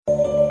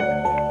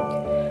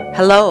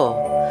Hello,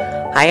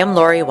 I am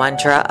Lori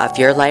Wondra of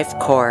Your Life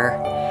Core,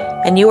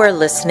 and you are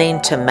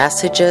listening to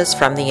Messages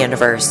from the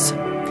Universe.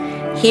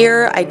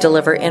 Here I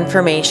deliver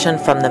information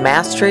from the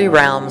mastery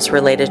realms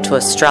related to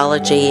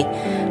astrology,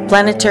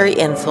 planetary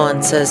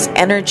influences,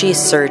 energy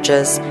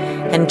surges,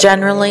 and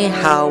generally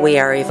how we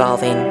are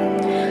evolving.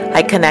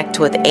 I connect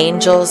with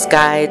angels,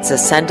 guides,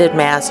 ascended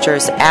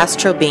masters,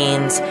 astral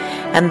beings,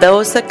 and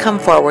those that come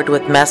forward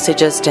with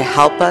messages to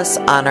help us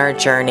on our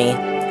journey.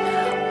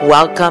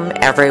 Welcome,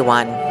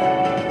 everyone.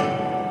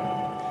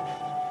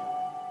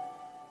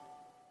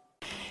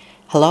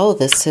 Hello,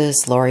 this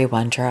is Lori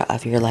Wondra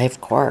of Your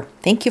Life Core.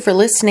 Thank you for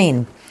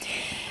listening.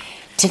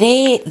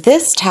 Today,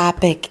 this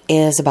topic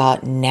is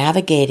about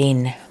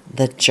navigating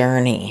the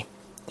journey.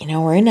 You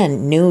know, we're in a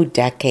new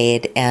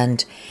decade,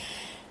 and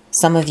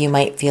some of you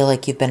might feel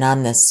like you've been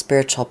on this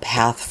spiritual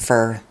path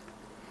for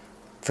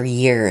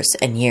years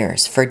and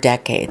years, for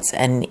decades,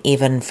 and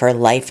even for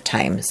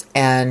lifetimes.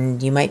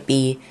 And you might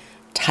be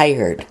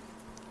tired,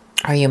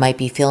 or you might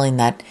be feeling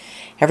that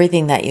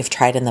everything that you've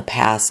tried in the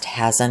past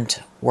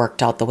hasn't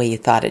worked out the way you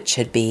thought it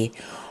should be,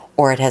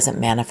 or it hasn't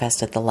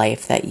manifested the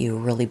life that you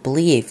really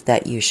believe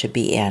that you should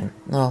be in.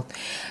 Well,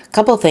 a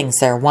couple of things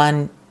there.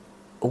 One,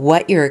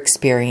 what you're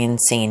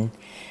experiencing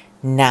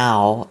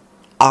now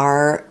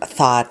are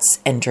thoughts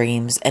and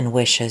dreams and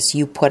wishes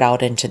you put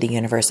out into the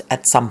universe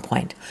at some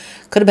point.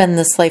 Could have been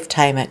this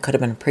lifetime, it could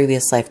have been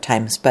previous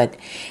lifetimes, but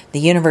the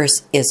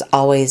universe is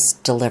always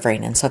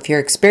delivering. And so if you're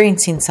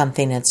experiencing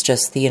something, it's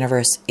just the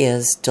universe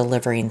is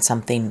delivering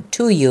something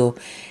to you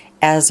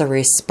as a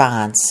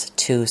response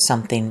to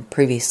something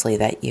previously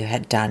that you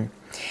had done.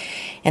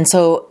 And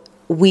so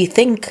we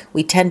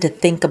tend to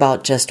think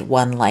about just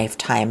one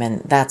lifetime,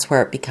 and that's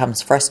where it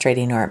becomes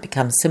frustrating, or it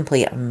becomes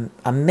simply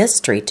a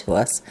mystery to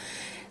us,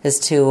 as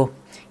to,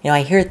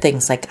 I hear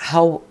things like,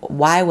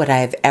 why would I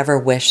have ever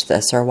wished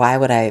this, or why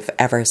would I have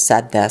ever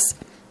said this?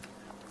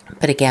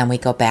 But again, we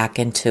go back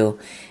into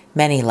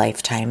many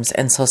lifetimes,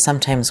 and so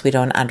sometimes we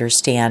don't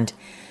understand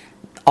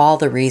all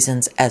the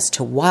reasons as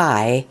to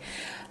why.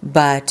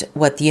 But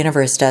what the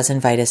universe does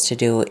invite us to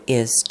do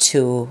is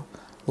to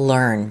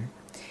learn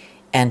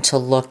and to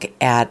look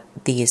at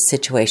these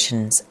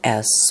situations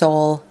as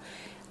soul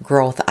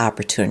growth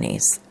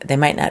opportunities. They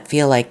might not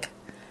feel like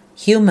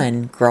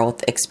human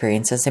growth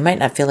experiences. They might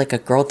not feel like a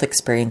growth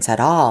experience at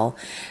all,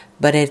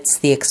 but it's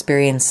the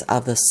experience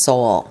of the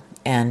soul.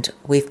 And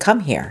we've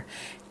come here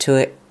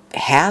to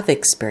have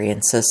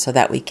experiences so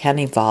that we can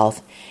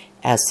evolve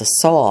as the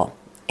soul.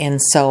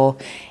 And so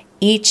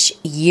each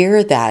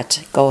year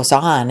that goes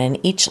on and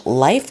each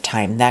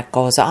lifetime that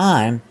goes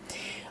on,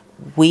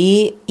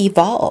 we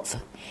evolve.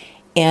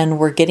 And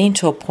we're getting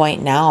to a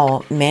point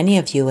now, many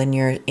of you in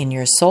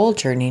your soul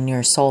journey, in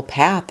your soul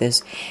path,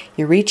 is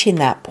you're reaching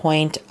that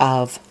point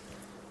of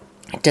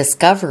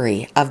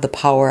discovery of the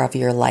power of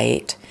your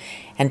light,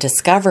 and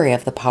discovery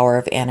of the power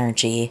of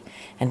energy,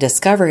 and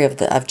discovery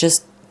of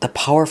just the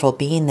powerful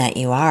being that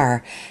you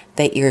are,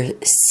 that you're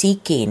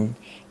seeking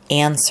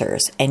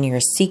answers and you're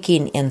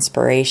seeking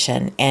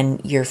inspiration, and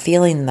you're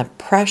feeling the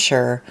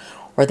pressure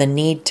or the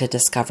need to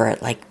discover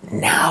it, like,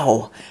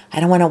 now. I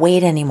don't want to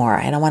wait anymore.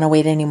 I don't want to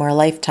wait any more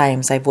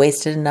lifetimes. I've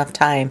wasted enough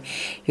time.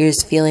 You're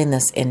just feeling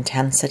this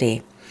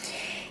intensity.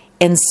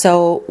 And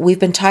so we've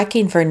been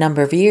talking for a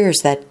number of years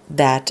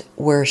that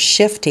we're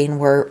shifting.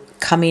 We're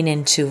coming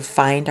into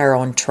find our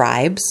own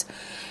tribes,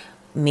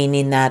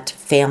 meaning that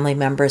family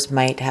members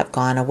might have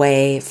gone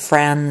away,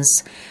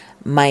 friends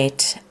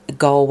might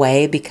go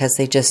away because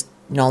they just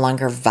no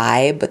longer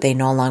vibe, but they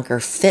no longer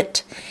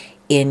fit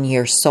in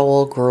your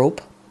soul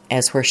group,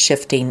 as we're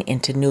shifting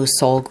into new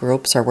soul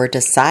groups, or we're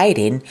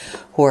deciding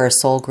who our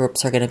soul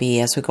groups are going to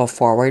be as we go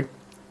forward.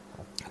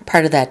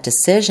 Part of that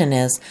decision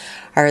is,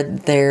 are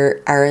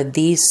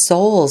these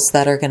souls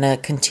that are going to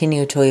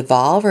continue to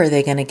evolve, or are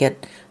they going to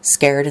get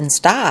scared and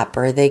stop?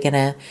 Or are they going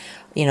to,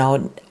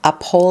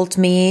 uphold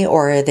me,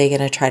 or are they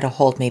going to try to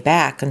hold me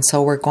back? And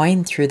so we're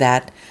going through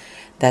that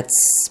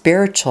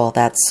spiritual,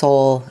 that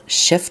soul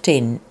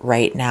shifting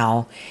right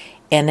now,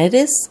 and it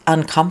is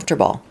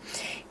uncomfortable.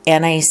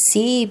 And I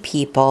see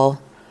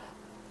people,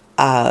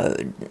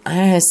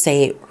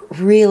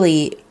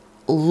 really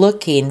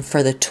looking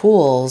for the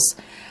tools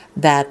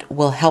that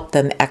will help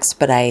them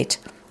expedite.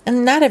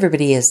 And not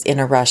everybody is in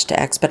a rush to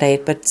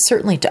expedite, but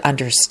certainly to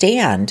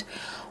understand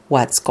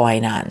what's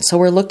going on. So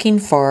we're looking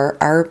for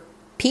our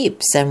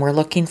peeps, and we're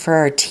looking for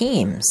our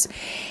teams.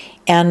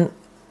 And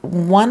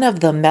one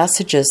of the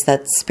messages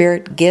that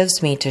Spirit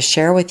gives me to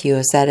share with you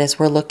is that as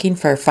we're looking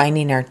for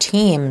finding our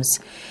teams,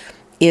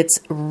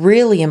 it's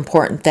really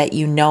important that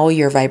you know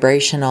your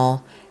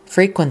vibrational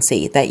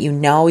frequency, that you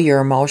know your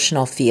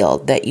emotional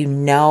field, that you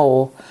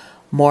know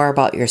more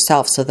about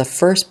yourself. So the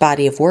first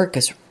body of work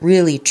is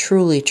really,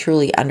 truly,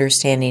 truly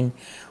understanding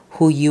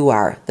who you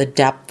are, the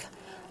depth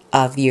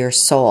of your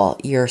soul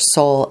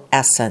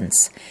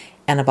essence,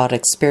 and about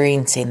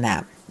experiencing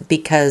that.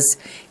 Because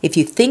if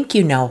you think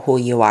you know who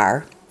you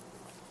are,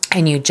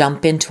 and you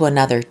jump into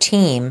another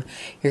team,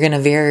 you're going to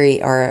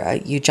vary, or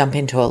you jump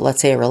into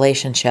let's say a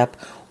relationship,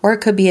 or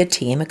it could be a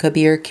team, it could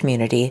be your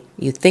community,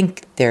 you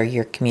think they're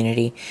your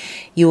community,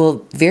 you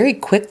will very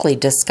quickly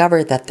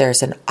discover that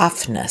there's an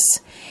offness.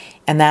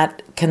 And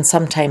that can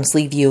sometimes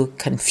leave you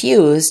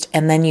confused.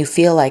 And then you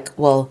feel like,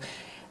 well,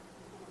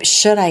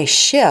 should I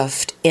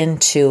shift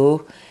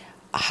into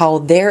how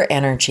their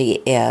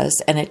energy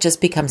is? And it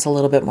just becomes a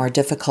little bit more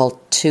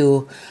difficult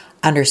to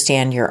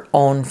understand your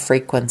own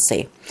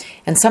frequency.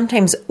 And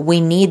sometimes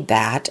we need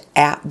that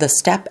at the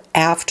step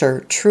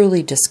after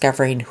truly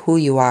discovering who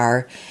you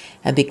are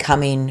and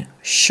becoming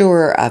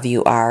sure of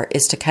you are,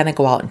 is to kind of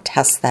go out and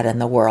test that in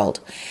the world.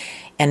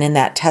 And in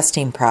that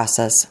testing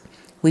process,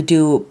 we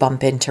do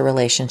bump into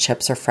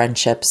relationships or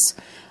friendships,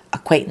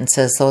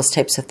 acquaintances, those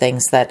types of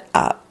things that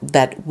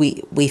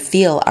we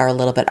feel are a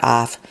little bit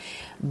off.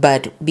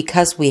 But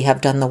because we have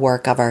done the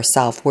work of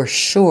ourselves, we're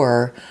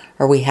sure,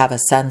 or we have a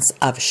sense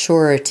of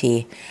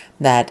surety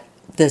that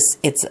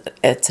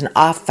it's an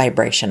off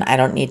vibration. I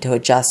don't need to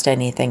adjust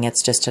anything.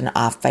 It's just an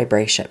off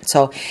vibration.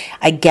 So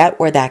I get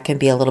where that can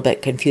be a little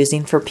bit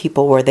confusing for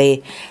people, where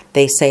they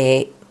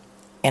say,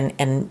 and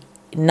a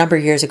number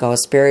of years ago,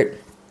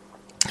 Spirit,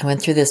 I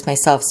went through this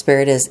myself.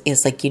 Spirit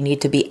is like, you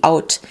need to be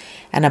out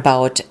and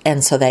about,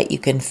 and so that you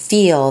can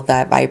feel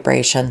that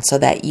vibration, so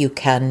that you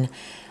can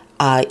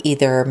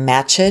either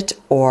match it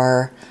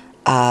or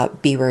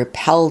be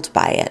repelled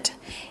by it.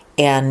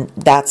 And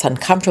that's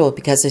uncomfortable,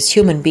 because as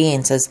human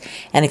beings,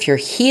 and if you're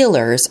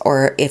healers,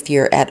 or if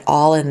you're at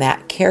all in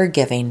that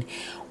caregiving,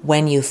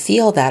 when you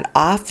feel that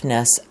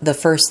offness, the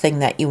first thing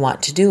that you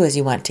want to do is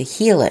you want to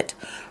heal it,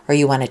 or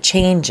you want to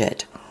change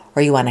it,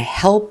 or you want to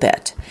help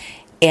it.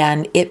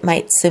 And it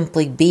might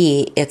simply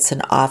be it's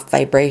an off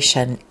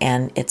vibration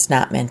and it's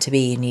not meant to be.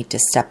 You need to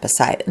step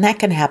aside. And that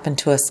can happen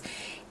to us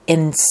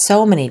in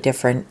so many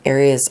different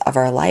areas of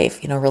our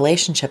life.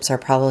 Relationships are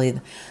probably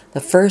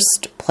the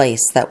first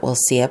place that we'll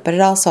see it, but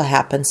it also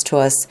happens to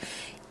us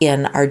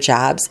in our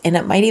jobs, and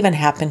it might even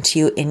happen to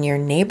you in your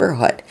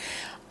neighborhood.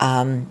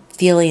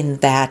 Feeling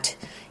that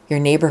your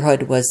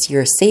neighborhood was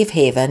your safe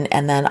haven,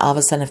 and then all of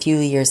a sudden a few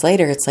years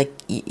later, it's like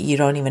you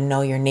don't even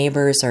know your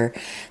neighbors, or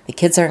the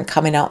kids aren't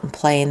coming out and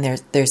playing.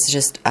 There's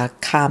just a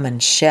common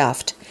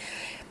shift.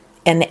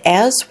 And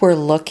as we're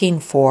looking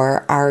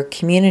for our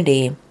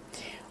community,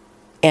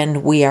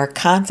 and we are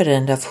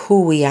confident of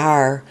who we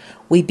are,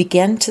 we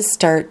begin to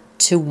start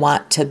to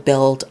want to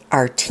build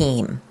our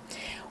team.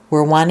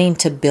 We're wanting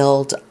to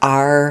build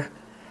our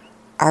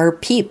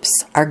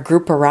peeps, our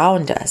group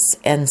around us.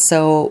 And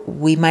so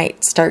we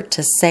might start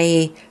to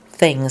say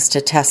things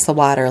to test the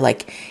water,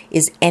 like,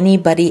 is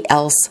anybody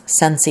else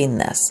sensing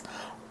this?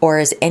 Or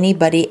is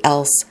anybody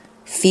else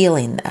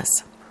feeling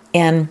this?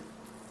 And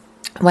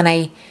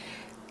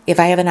if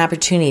I have an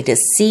opportunity to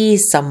see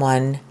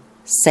someone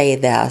say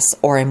this,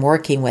 or I'm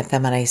working with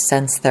them and I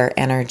sense their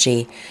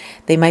energy,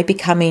 they might be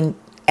coming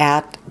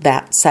at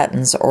that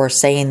sentence or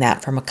saying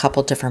that from a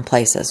couple different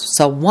places.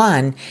 So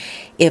one,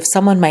 if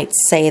someone might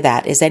say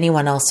that, is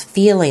anyone else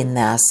feeling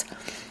this?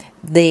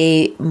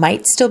 They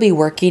might still be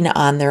working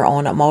on their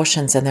own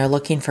emotions, and they're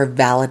looking for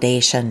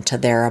validation to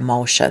their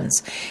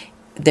emotions.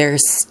 They're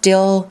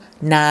still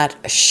not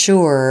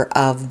sure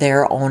of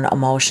their own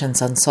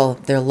emotions, and so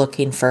they're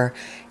looking for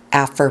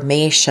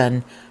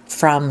affirmation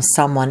from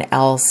someone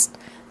else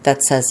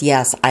that says,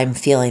 yes, I'm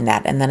feeling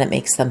that. And then it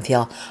makes them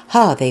feel,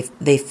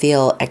 they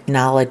feel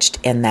acknowledged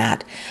in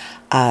that.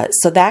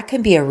 So that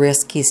can be a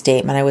risky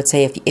statement. I would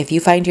say if you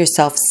find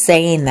yourself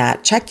saying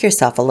that, check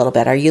yourself a little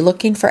bit. Are you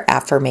looking for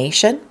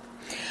affirmation?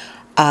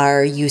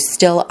 Are you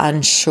still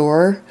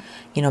unsure?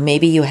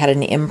 Maybe you had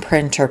an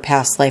imprint or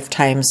past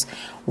lifetimes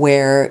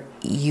where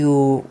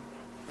you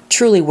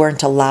truly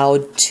weren't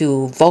allowed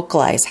to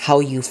vocalize how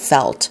you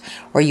felt,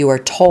 or you were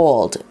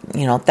told,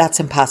 that's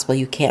impossible.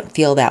 You can't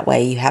feel that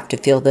way. You have to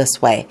feel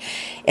this way.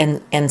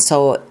 And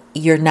so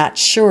you're not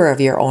sure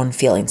of your own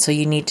feelings. So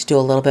you need to do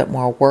a little bit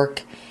more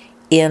work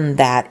in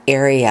that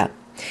area.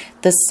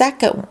 The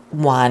second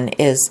one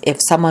is, if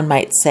someone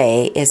might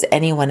say, is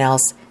anyone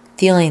else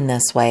feeling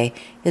this way?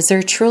 Is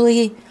they're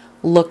truly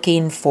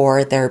looking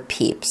for their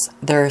peeps.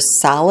 They're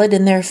solid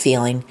in their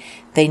feeling.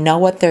 They know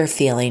what they're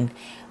feeling,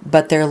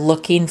 but they're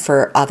looking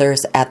for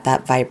others at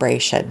that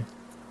vibration.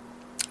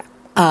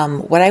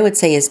 What I would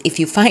say is, if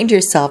you find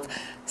yourself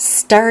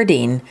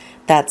starting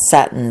that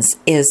sentence,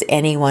 is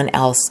anyone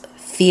else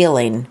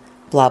feeling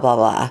blah, blah,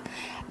 blah,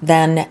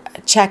 then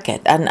check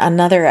it.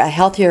 A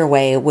healthier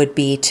way would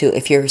be to,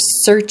 if you're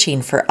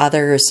searching for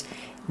others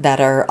that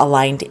are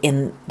aligned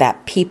in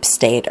that peep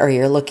state, or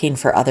you're looking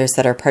for others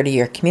that are part of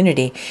your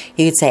community,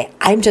 you could say,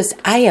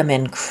 I am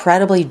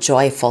incredibly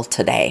joyful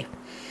today.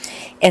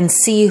 And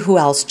see who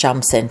else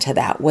jumps into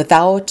that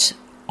without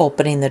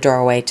opening the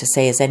doorway to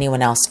say, is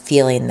anyone else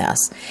feeling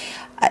this?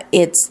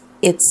 It's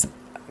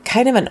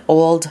kind of an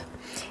old,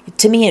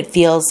 to me, it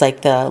feels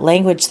like the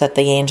language that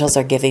the angels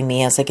are giving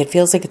me is like, it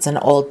feels like it's an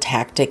old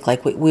tactic.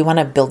 Like we want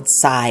to build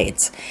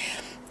sides.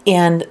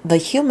 And the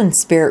human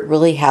spirit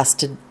really has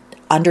to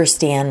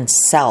understand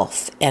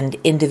self and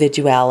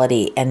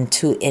individuality, and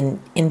to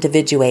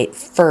individuate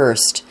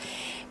first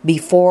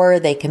before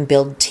they can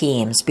build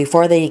teams,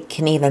 before they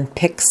can even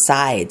pick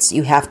sides.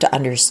 You have to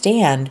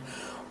understand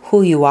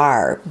who you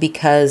are,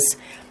 because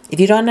if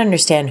you don't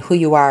understand who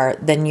you are,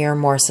 then you're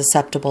more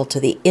susceptible to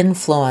the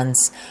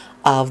influence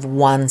of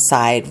one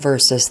side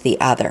versus the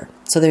other.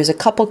 So there's a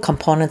couple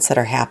components that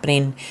are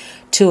happening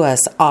to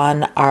us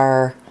on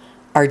our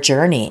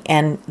journey,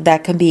 and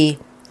that can be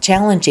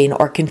challenging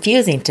or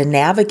confusing to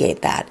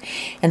navigate that.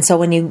 And so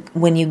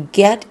when you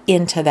get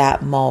into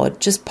that mode,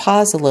 just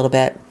pause a little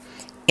bit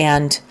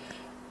and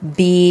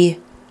be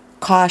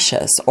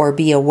cautious or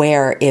be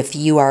aware if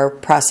you are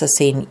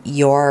processing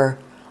your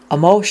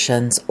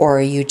emotions, or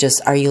are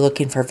you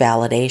looking for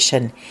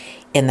validation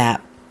in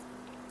that.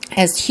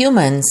 As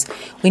humans,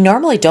 we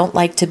normally don't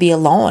like to be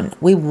alone.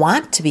 We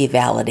want to be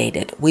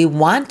validated. We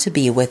want to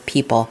be with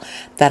people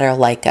that are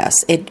like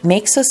us. It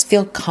makes us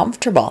feel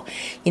comfortable.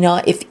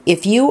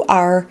 If you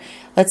are,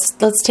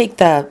 let's take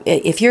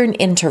if you're an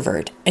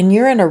introvert and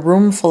you're in a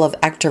room full of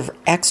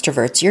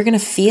extroverts, you're going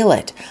to feel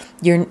it.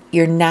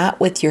 You're not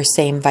with your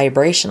same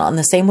vibrational. And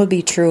the same would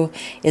be true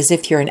as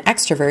if you're an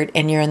extrovert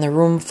and you're in the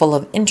room full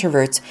of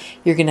introverts,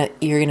 you're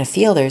going to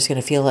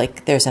feel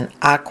like there's an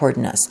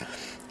awkwardness.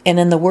 And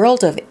in the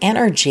world of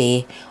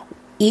energy,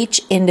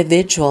 each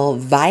individual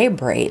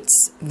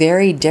vibrates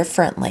very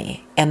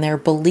differently, and their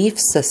belief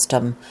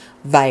system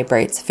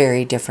vibrates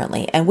very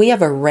differently. And we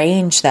have a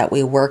range that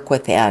we work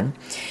within.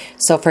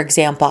 So, for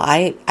example,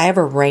 I have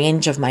a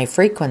range of my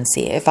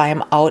frequency. If I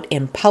am out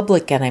in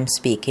public and I'm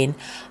speaking,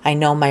 I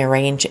know my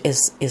range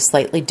is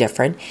slightly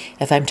different.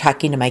 If I'm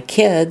talking to my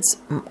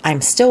kids,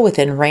 I'm still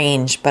within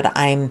range, but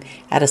I'm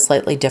at a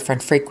slightly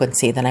different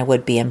frequency than I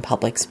would be in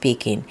public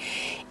speaking.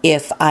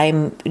 If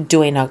I'm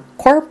doing a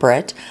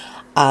corporate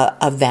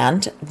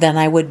event, then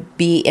I would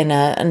be in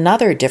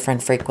another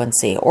different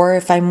frequency. Or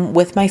if I'm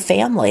with my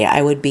family,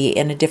 I would be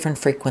in a different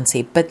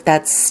frequency, but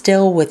that's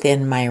still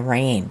within my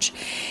range.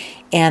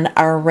 And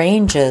our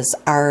ranges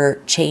are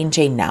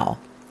changing now,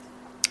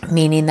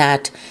 meaning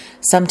that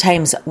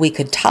sometimes we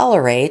could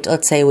tolerate,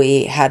 let's say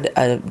we had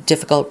a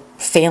difficult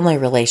family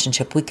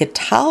relationship, we could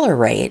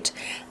tolerate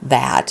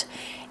that.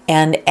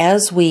 And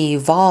as we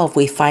evolve,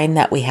 we find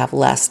that we have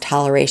less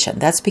toleration.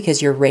 That's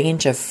because your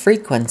range of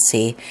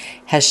frequency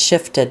has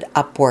shifted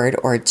upward,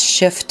 or it's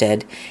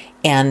shifted,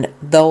 and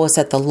those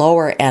at the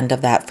lower end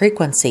of that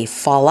frequency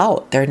fall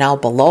out. They're now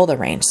below the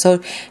range.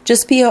 So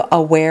just be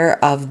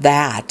aware of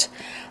that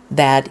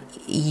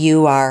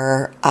you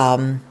are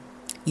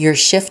you're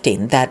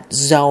shifting. That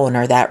zone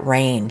or that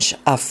range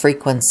of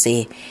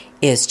frequency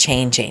is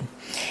changing.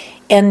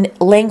 And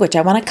language,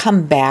 I want to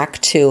come back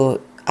to.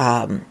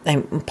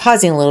 I'm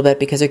pausing a little bit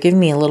because they're giving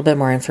me a little bit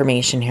more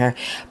information here.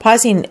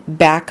 Pausing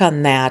back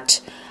on that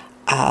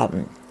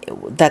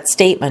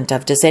statement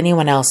of, does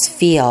anyone else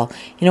feel?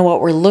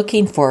 What we're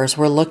looking for is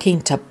we're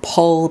looking to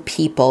pull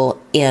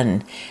people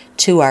in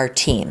to our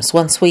teams.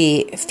 Once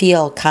we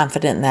feel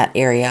confident in that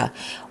area,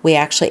 we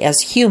actually, as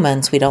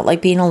humans, we don't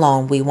like being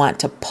alone. We want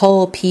to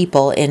pull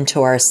people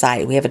into our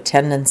side. We have a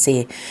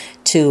tendency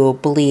to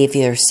believe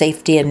there's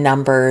safety in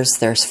numbers,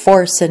 there's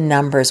force in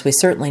numbers. We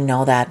certainly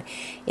know that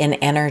in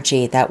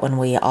energy, that when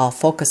we all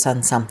focus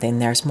on something,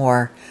 there's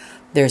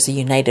a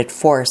united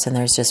force, and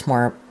there's just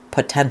more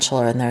potential,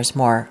 and there's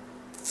more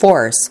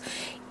force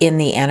in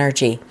the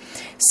energy.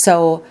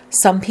 So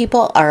some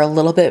people are a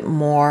little bit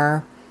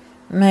more,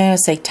 may I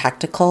say,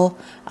 tactical.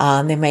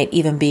 They might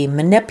even be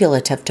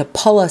manipulative to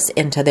pull us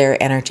into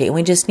their energy. And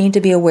we just need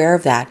to be aware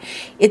of that.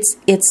 It's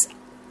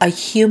a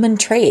human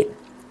trait.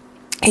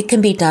 It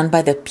can be done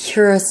by the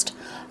purest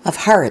of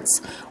hearts,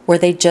 where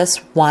they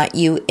just want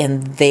you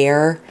in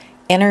their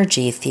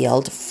energy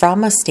field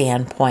from a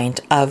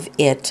standpoint of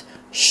it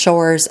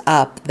shores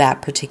up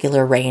that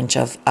particular range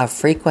of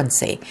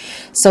frequency.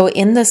 So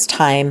in this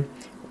time,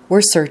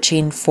 we're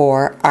searching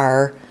for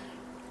our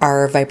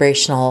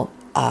vibrational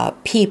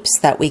peeps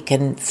that we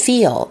can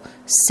feel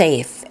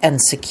safe and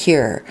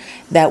secure,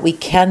 that we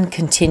can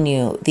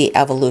continue the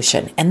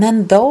evolution. And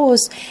then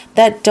those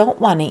that don't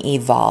want to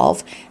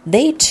evolve,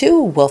 they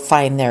too will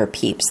find their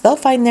peeps. They'll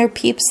find their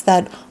peeps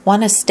that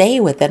want to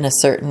stay within a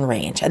certain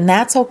range, and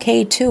that's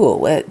okay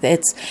too.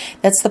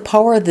 That's the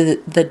power of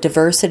the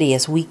diversity,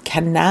 is we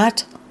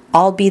cannot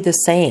all be the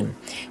same.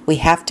 We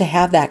have to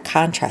have that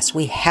contrast.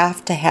 We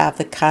have to have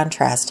the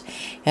contrast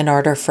in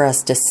order for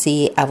us to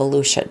see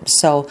evolution.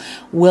 So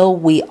will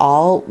we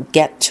all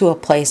get to a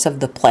place of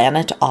the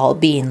planet all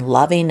being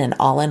loving and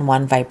all in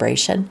one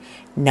vibration?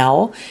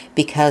 No,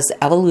 because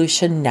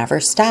evolution never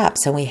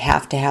stops, and we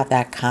have to have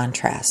that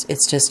contrast.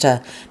 It's just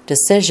a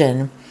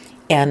decision,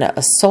 and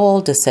a soul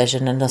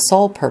decision, and a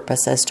soul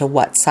purpose as to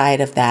what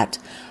side of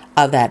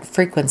that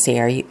frequency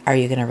are you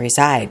going to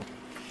reside.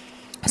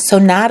 So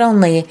not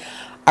only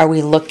are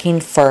we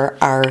looking for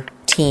our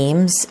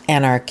teams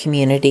and our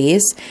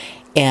communities,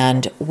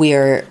 and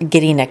we're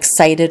getting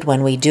excited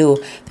when we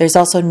do, there's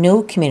also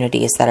new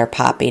communities that are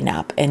popping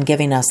up and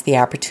giving us the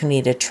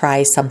opportunity to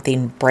try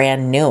something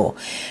brand new.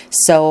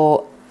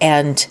 So,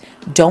 and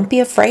don't be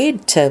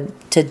afraid to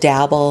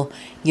dabble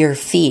your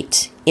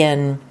feet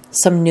in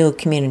some new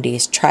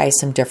communities, try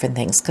some different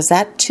things, because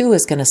that too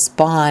is going to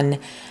spawn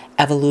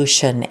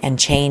evolution and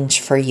change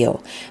for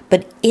you.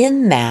 But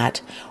in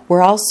that,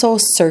 we're also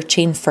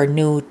searching for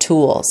new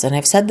tools. And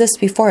I've said this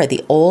before,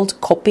 the old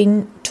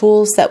coping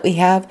tools that we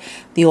have,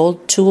 the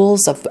old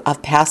tools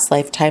of past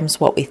lifetimes,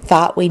 what we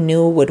thought we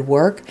knew would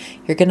work,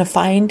 you're going to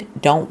find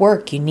don't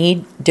work. You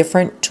need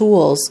different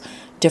tools,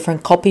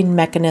 different coping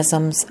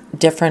mechanisms,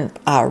 different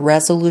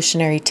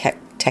resolutionary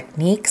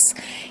techniques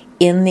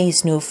in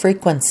these new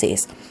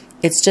frequencies.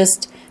 It's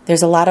just,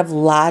 there's a lot of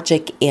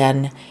logic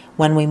in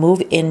when we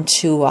move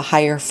into a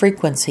higher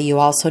frequency, you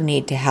also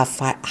need to have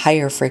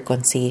higher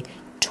frequency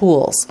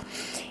tools.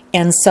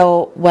 And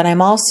so what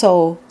I'm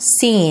also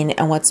seeing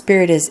and what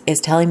Spirit is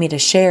telling me to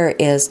share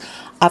is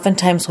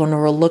oftentimes when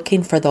we're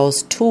looking for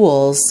those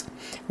tools,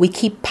 we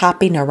keep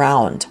popping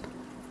around.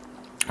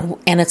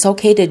 And it's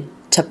okay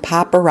to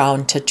pop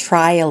around, to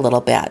try a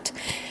little bit,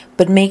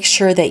 but make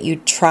sure that you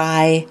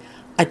try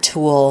a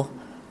tool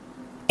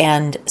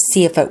and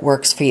see if it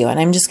works for you. And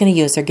I'm just going to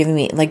use, they're giving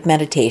me like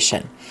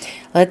meditation.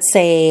 Let's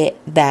say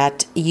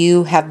that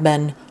you have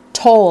been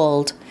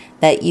told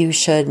that you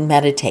should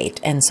meditate.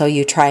 And so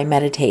you try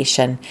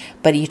meditation,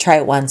 but you try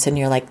it once and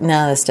you're like,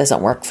 no, this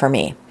doesn't work for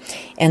me.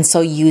 And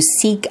so you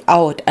seek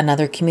out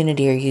another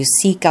community or you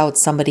seek out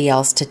somebody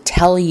else to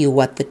tell you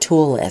what the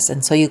tool is.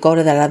 And so you go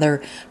to that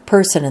other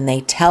person and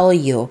they tell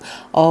you,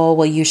 oh,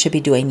 well, you should be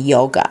doing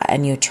yoga,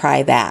 and you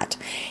try that.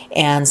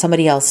 And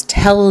somebody else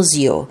tells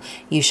you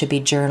you should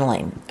be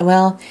journaling.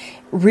 Well,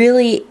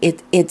 really,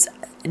 it's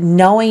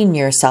knowing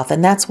yourself.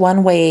 And that's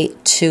one way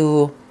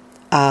to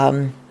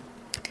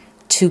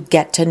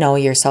get to know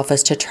yourself,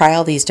 is to try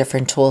all these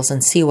different tools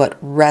and see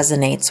what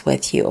resonates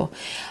with you.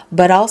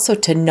 But also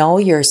to know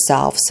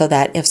yourself so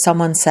that if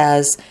someone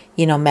says,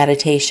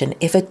 meditation,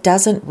 if it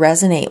doesn't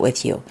resonate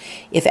with you,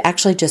 if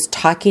actually just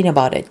talking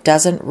about it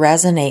doesn't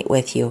resonate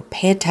with you,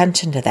 pay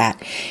attention to that,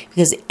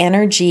 because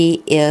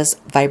energy is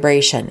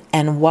vibration,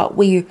 and what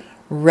we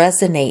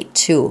resonate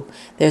to,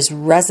 there's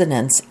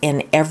resonance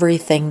in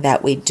everything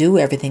that we do,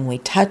 everything we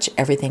touch,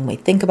 everything we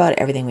think about,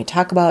 everything we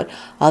talk about,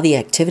 all the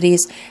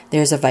activities.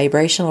 There's a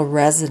vibrational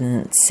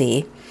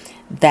resonancy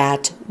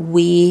that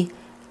we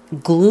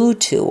glue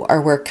to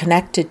or we're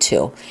connected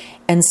to.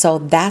 And so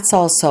that's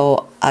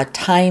also a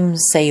time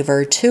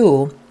saver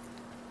too.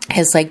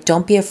 Is like,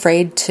 don't be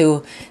afraid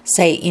to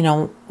say,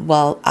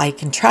 well, I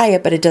can try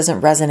it, but it doesn't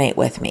resonate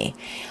with me.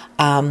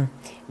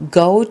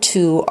 Go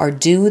to or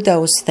do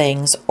those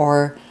things,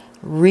 or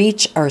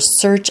reach or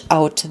search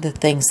out to the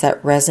things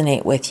that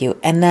resonate with you,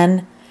 and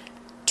then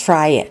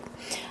try it.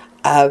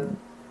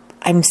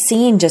 I'm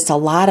seeing just a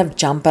lot of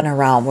jumping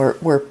around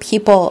where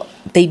people,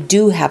 they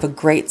do have a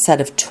great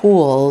set of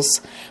tools,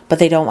 but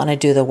they don't want to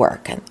do the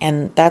work.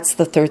 And that's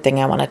the third thing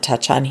I want to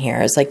touch on here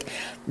is like,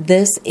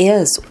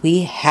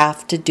 we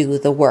have to do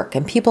the work.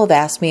 And people have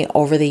asked me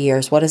over the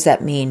years, what does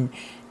that mean,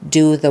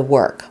 do the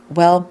work?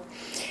 Well,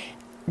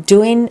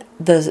 doing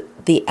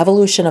the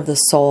evolution of the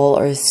soul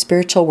or the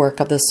spiritual work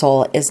of the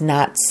soul is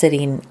not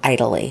sitting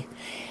idly.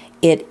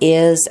 It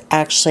is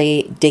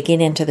actually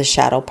digging into the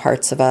shadow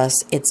parts of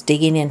us. It's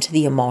digging into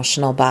the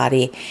emotional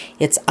body.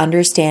 It's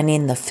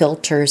understanding the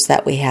filters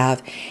that we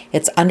have.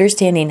 It's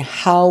understanding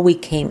how we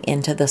came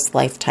into this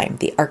lifetime,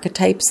 the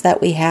archetypes that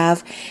we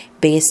have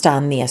based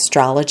on the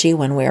astrology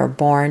when we were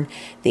born,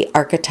 the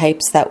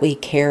archetypes that we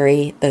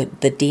carry, the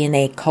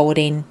DNA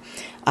coding,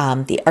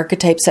 the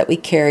archetypes that we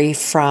carry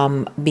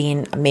from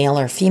being male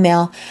or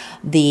female,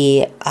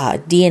 the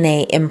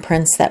DNA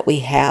imprints that we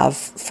have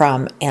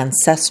from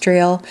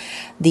ancestral,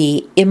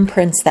 the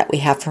imprints that we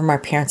have from our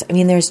parents. I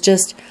mean,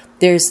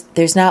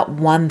 there's not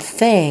one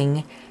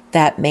thing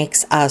that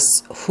makes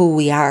us who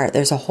we are.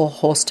 There's a whole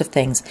host of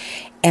things.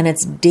 And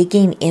it's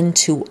digging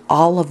into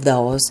all of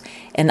those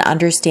and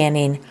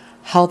understanding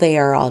how they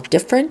are all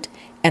different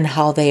and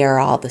how they are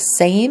all the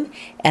same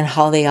and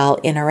how they all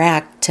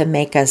interact to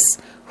make us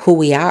who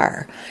we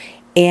are.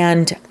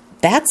 And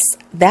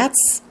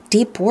that's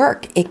deep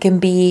work. It can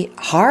be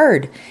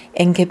hard,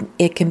 and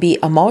it can be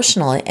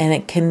emotional, and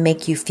it can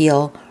make you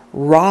feel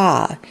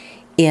raw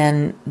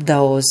in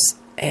those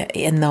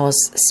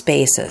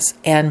spaces.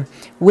 And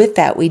with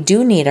that, we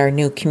do need our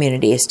new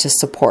communities to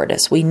support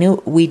us. We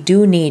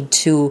do need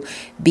to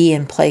be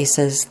in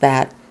places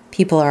that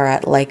people are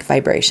at like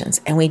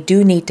vibrations, and we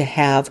do need to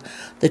have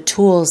the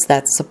tools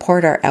that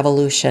support our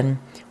evolution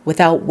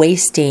without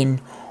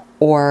wasting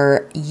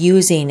or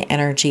using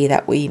energy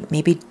that we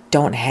maybe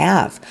don't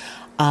have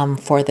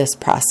for this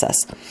process.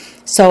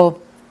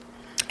 So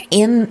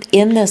in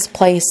this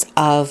place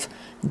of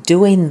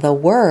doing the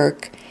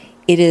work,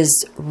 it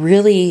is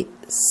really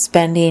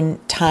spending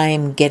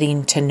time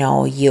getting to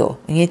know you.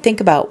 And you think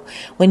about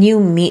when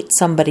you meet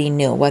somebody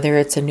new, whether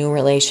it's a new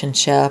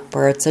relationship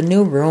or it's a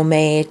new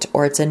roommate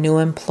or it's a new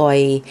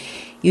employee,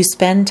 you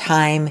spend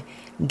time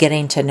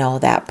getting to know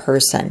that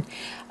person.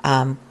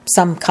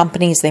 Some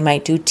companies, they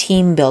might do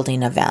team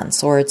building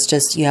events, or it's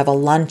just you have a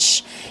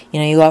lunch,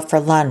 you go out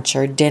for lunch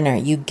or dinner.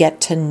 You get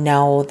to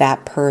know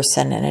that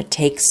person, and it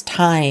takes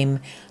time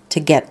to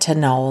get to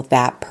know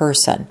that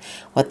person,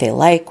 what they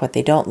like, what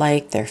they don't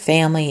like, their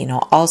family,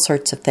 all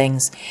sorts of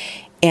things.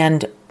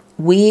 And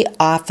we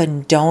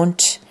often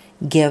don't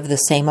give the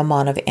same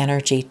amount of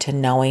energy to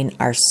knowing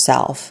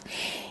ourselves.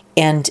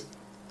 And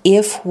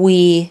if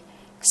we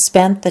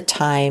spent the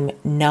time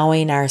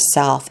knowing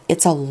ourselves,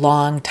 it's a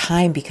long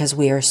time because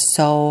we are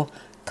so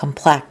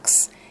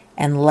complex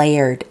and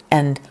layered.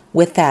 And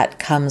with that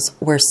comes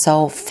we're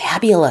so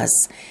fabulous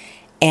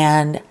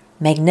and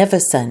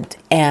magnificent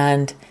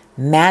and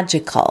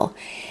magical.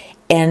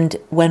 And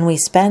when we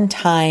spend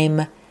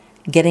time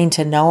getting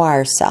to know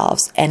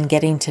ourselves and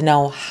getting to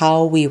know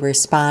how we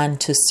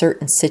respond to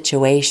certain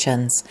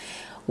situations,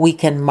 we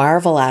can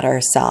marvel at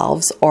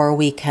ourselves, or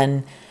we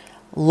can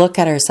look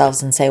at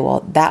ourselves and say,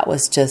 well, that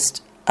was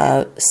just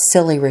a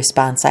silly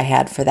response I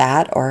had for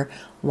that, or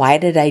why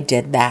did I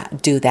do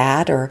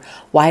that, or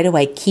why do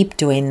I keep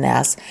doing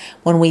this?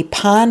 When we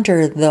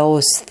ponder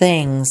those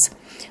things,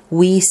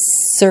 we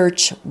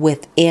search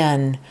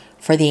within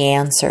for the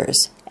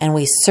answers, and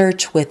we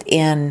search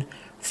within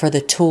for the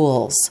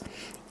tools.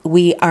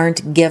 We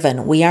aren't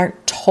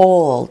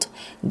told,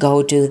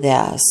 go do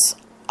this.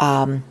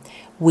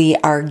 We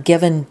are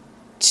given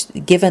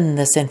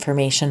this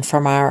information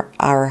from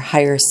our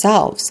higher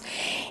selves.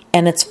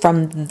 And it's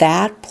from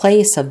that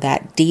place of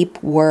that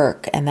deep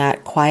work and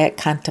that quiet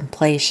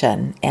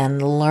contemplation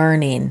and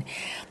learning.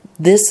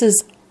 This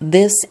is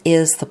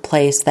the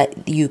place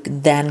that you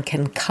then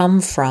can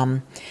come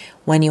from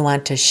when you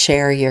want to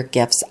share your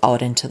gifts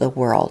out into the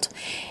world.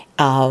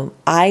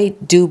 I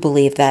do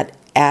believe that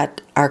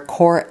at our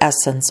core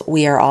essence,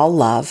 we are all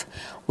love.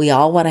 We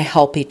all want to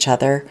help each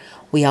other.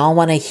 We all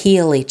want to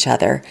heal each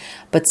other.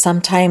 But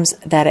sometimes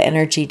that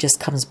energy just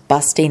comes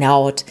busting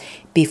out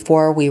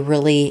before we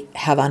really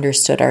have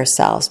understood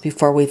ourselves,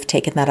 before we've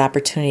taken that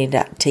opportunity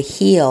to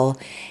heal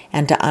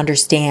and to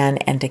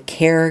understand and to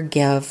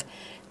give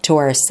to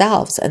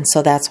ourselves. And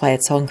so that's why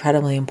it's so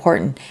incredibly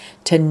important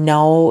to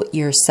know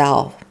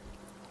yourself.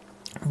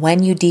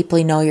 When you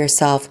deeply know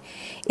yourself,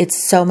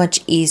 it's so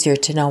much easier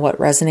to know what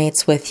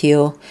resonates with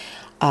you.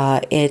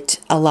 It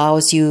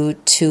allows you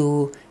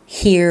to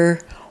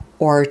hear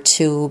or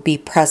to be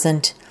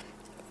present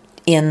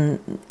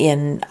in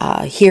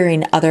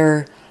hearing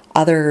other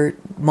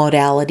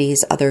modalities,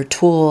 other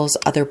tools,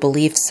 other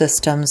belief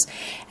systems,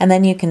 and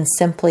then you can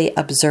simply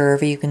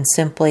observe. You can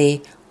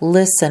simply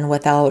listen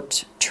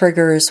without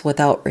triggers,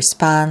 without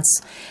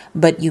response,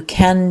 but you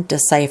can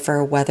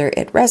decipher whether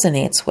it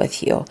resonates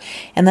with you.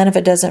 And then if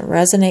it doesn't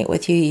resonate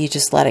with you, you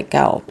just let it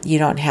go. You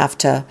don't have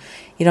to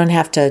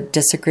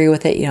disagree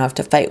with it. You don't have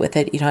to fight with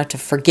it. You don't have to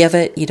forgive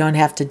it. You don't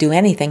have to do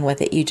anything with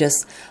it. You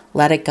just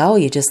let it go.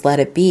 You just let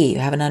it be. You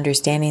have an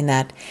understanding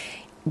that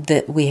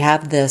we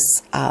have this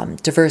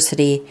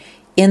diversity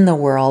in the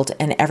world,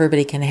 and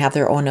everybody can have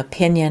their own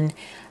opinion,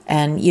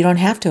 and you don't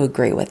have to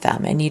agree with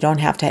them, and you don't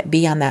have to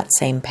be on that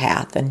same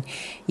path, and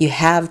you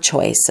have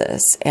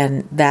choices,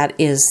 and that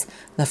is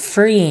the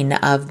freeing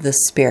of the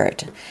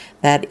spirit.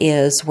 That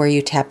is where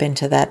you tap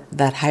into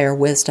that higher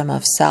wisdom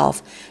of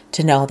self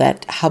to know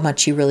that how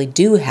much you really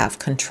do have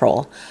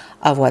control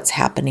of what's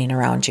happening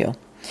around you.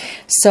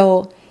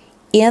 So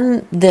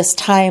in this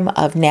time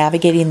of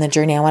navigating the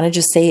journey, I want to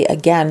just say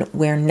again,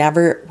 we're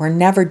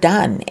never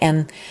done.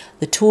 And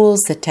the tools,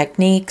 the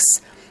techniques,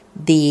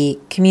 the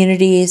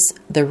communities,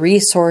 the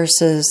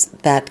resources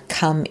that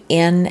come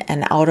in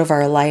and out of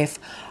our life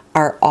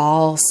are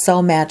all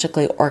so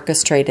magically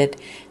orchestrated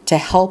to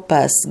help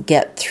us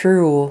get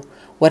through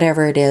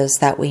whatever it is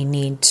that we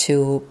need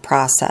to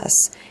process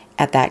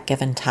at that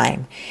given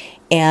time.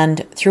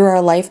 And through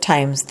our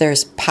lifetimes,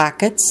 there's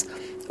pockets,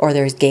 or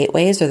there's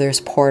gateways, or there's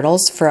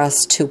portals for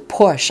us to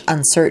push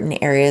on certain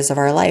areas of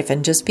our life,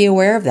 and just be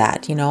aware of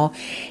that.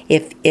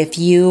 If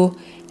you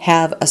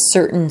have a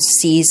certain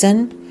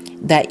season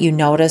that you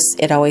notice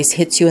it always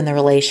hits you in the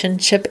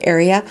relationship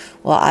area,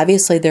 well,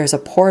 obviously there's a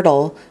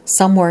portal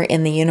somewhere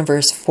in the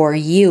universe for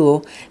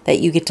you that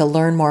you get to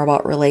learn more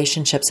about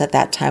relationships at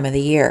that time of the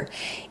year.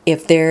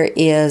 If there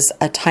is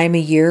a time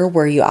of year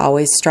where you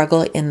always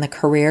struggle in the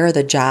career or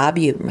the job,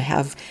 you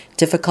have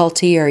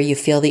difficulty, or you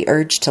feel the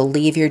urge to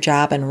leave your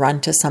job and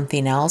run to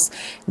something else,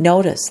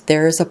 notice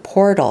there is a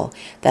portal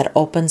that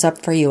opens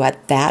up for you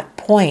at that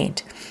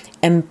point,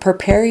 and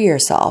prepare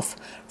yourself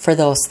for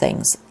those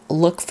things.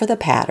 Look for the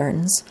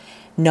patterns,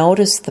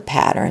 notice the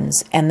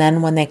patterns, and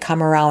then when they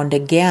come around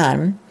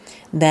again,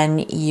 then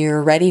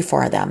you're ready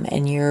for them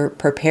and you're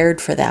prepared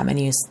for them,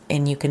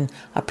 and you can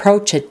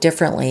approach it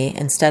differently.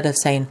 Instead of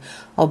saying,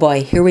 oh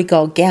boy, here we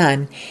go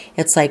again,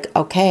 it's like,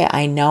 okay,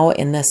 I know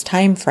in this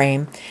time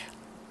frame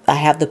I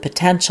have the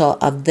potential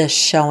of this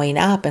showing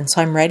up, and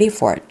so I'm ready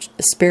for it.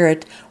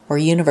 Spirit or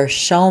universe,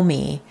 show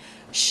me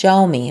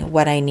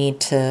what I need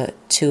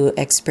to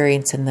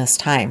experience in this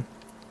time.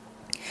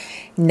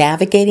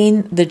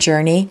 Navigating the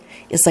journey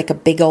is like a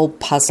big old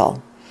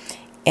puzzle,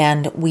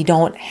 and we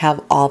don't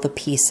have all the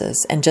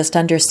pieces. And just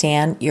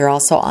understand you're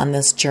also on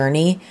this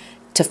journey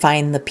to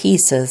find the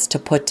pieces to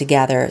put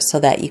together so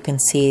that you can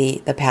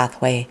see the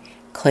pathway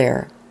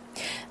clear.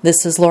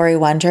 This is Lori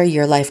Wondra,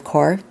 Your Life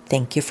Core.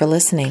 Thank you for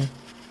listening.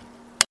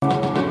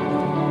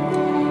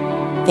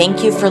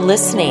 Thank you for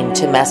listening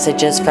to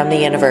Messages from the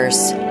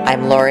Universe.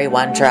 I'm Lori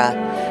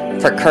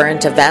Wondra. For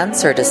current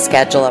events or to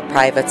schedule a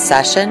private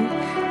session,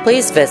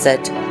 please visit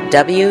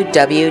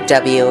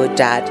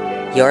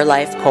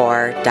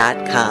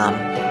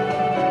www.yourlifecore.com.